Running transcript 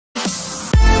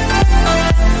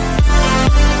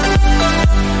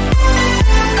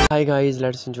Hi guys,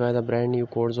 let's enjoy the brand new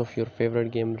codes of your favorite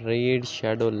game Raid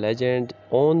Shadow Legend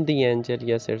on the Angel.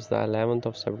 Yes, it's the 11th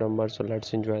of September, so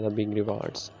let's enjoy the big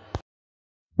rewards.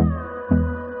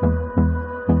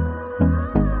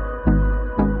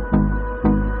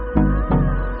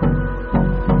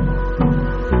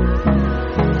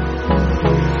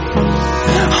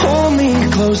 Hold me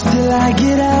close till I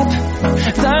get up.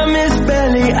 Time is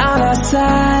barely on our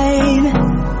side.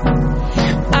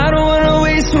 I don't wanna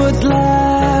waste what's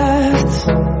left.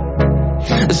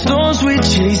 The storms we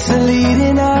chase are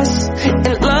leading us,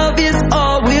 and love is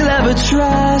all we'll ever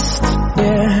trust.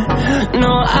 Yeah, no,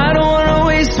 I don't wanna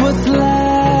waste what's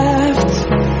left.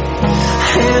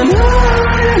 And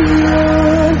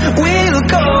on we'll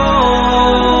go,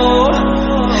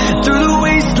 through the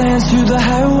wastelands, through the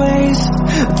highways,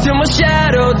 till my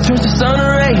shadow turns to sun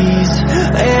rays.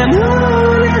 And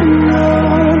on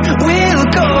we'll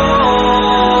go,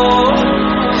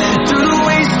 through the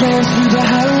wastelands, through the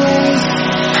highways,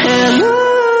 and on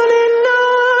we'll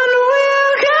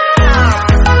go.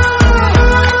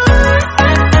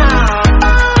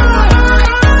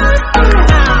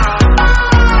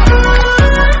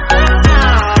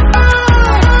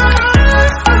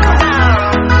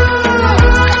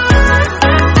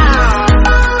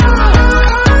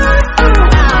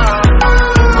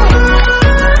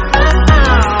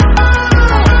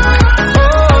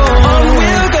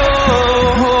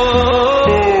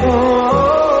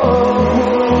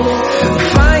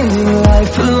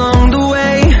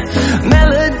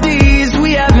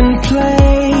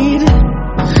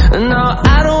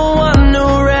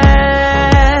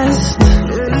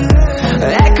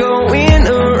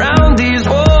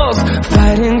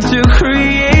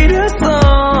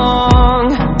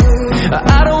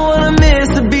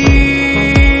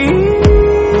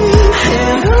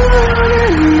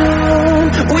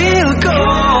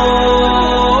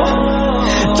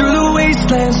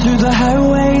 Through the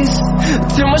highways,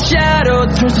 till my shadow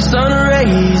turns to sun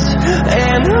rays.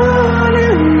 And on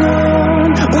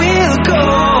we'll go,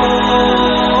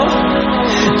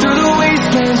 through the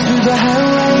wastelands, through the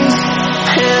highways,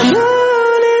 and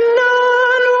on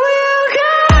we'll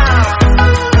go.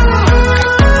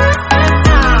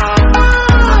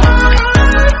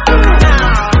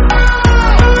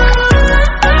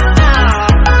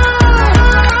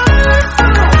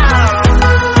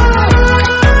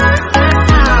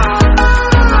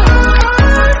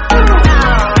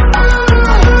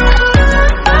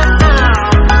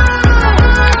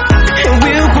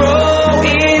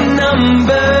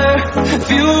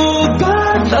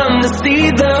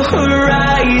 See the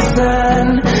horizon,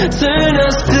 turn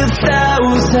us to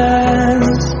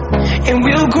thousands, and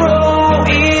we'll grow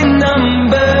in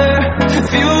number,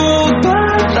 fueled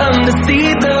by them to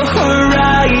see the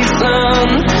horizon,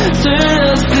 turn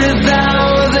us to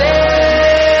thousands,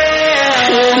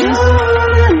 and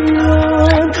on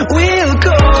we'll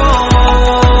go,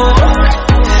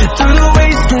 through the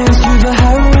wastelands, through the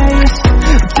highways,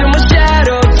 till my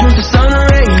shadow turns to sun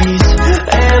rays.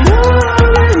 And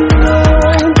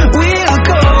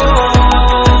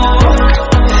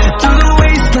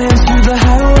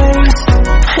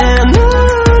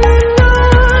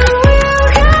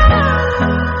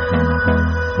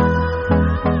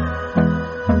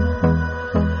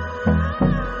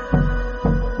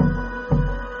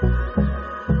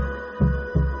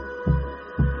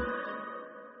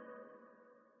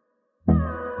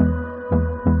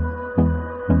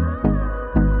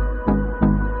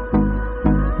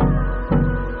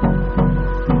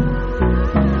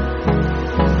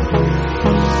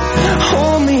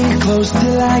close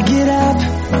till I get up.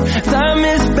 Time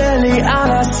is barely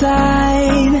on our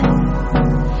side.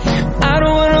 I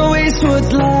don't wanna waste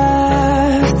what's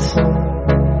left.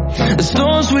 The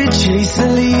storms we chase are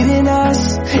leading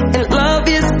us, and love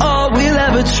is all we'll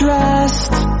ever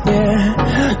trust. Yeah,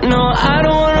 no, I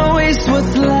don't wanna waste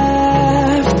what's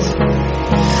left.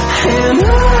 And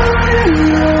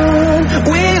on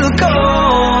we'll go,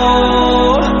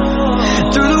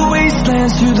 through the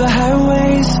wastelands, through the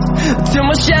highways, till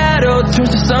my shadow turns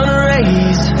to sun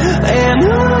rays. And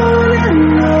on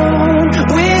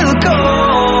we'll go,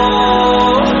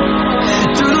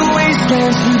 through the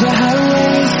wastelands, through the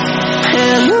highways,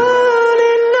 and on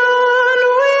we'll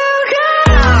go.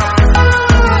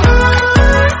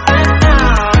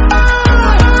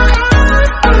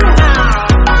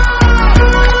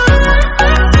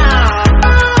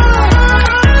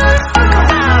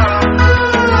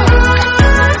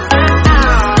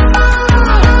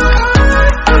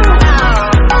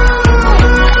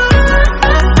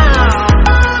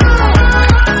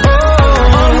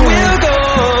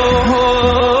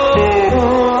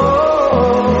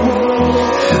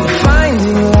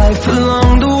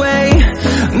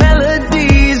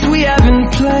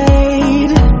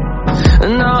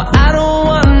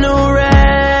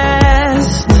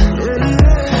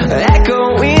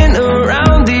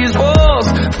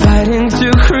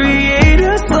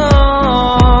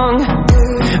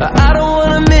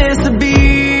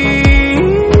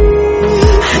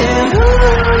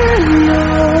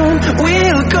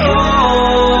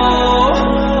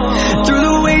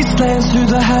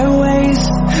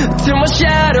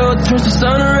 turns to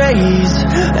sun rays,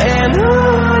 and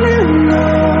on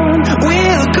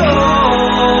we'll go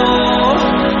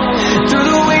through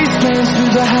the wastelands,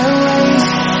 through the highways,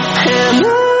 and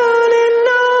on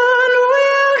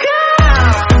we'll go.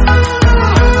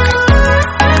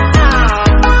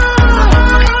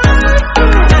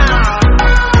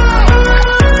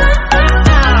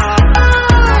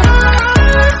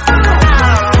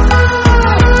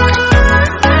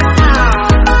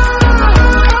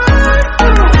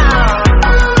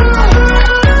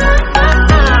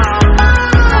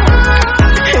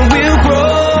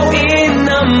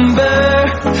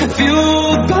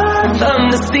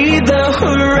 See the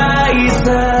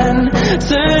horizon,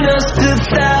 turn us to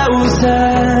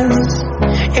thousands,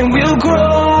 and we'll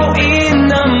grow in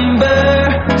number,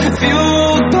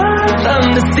 fueled by them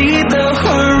to see the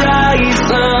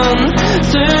horizon,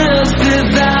 turn us to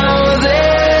thousands,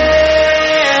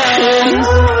 and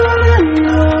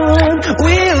on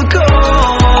we'll go,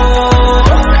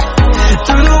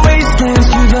 through the wastelands,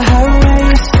 through the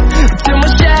highways, till my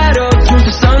shadow turns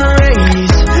to sun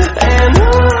rays, and on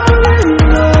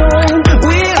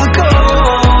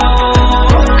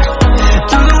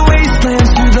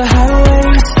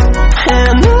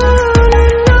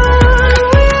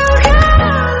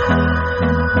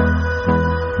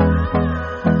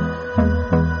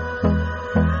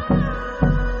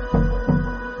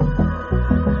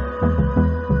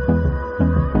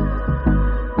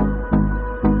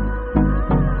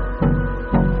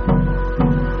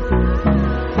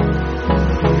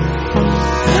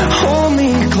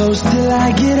close till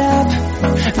I get up.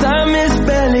 Time is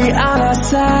barely on our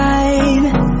side.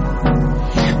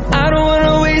 I don't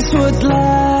wanna waste what's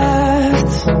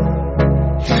left.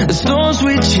 The storms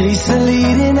we chase are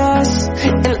leading us,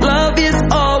 and love is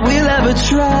all we'll ever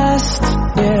trust.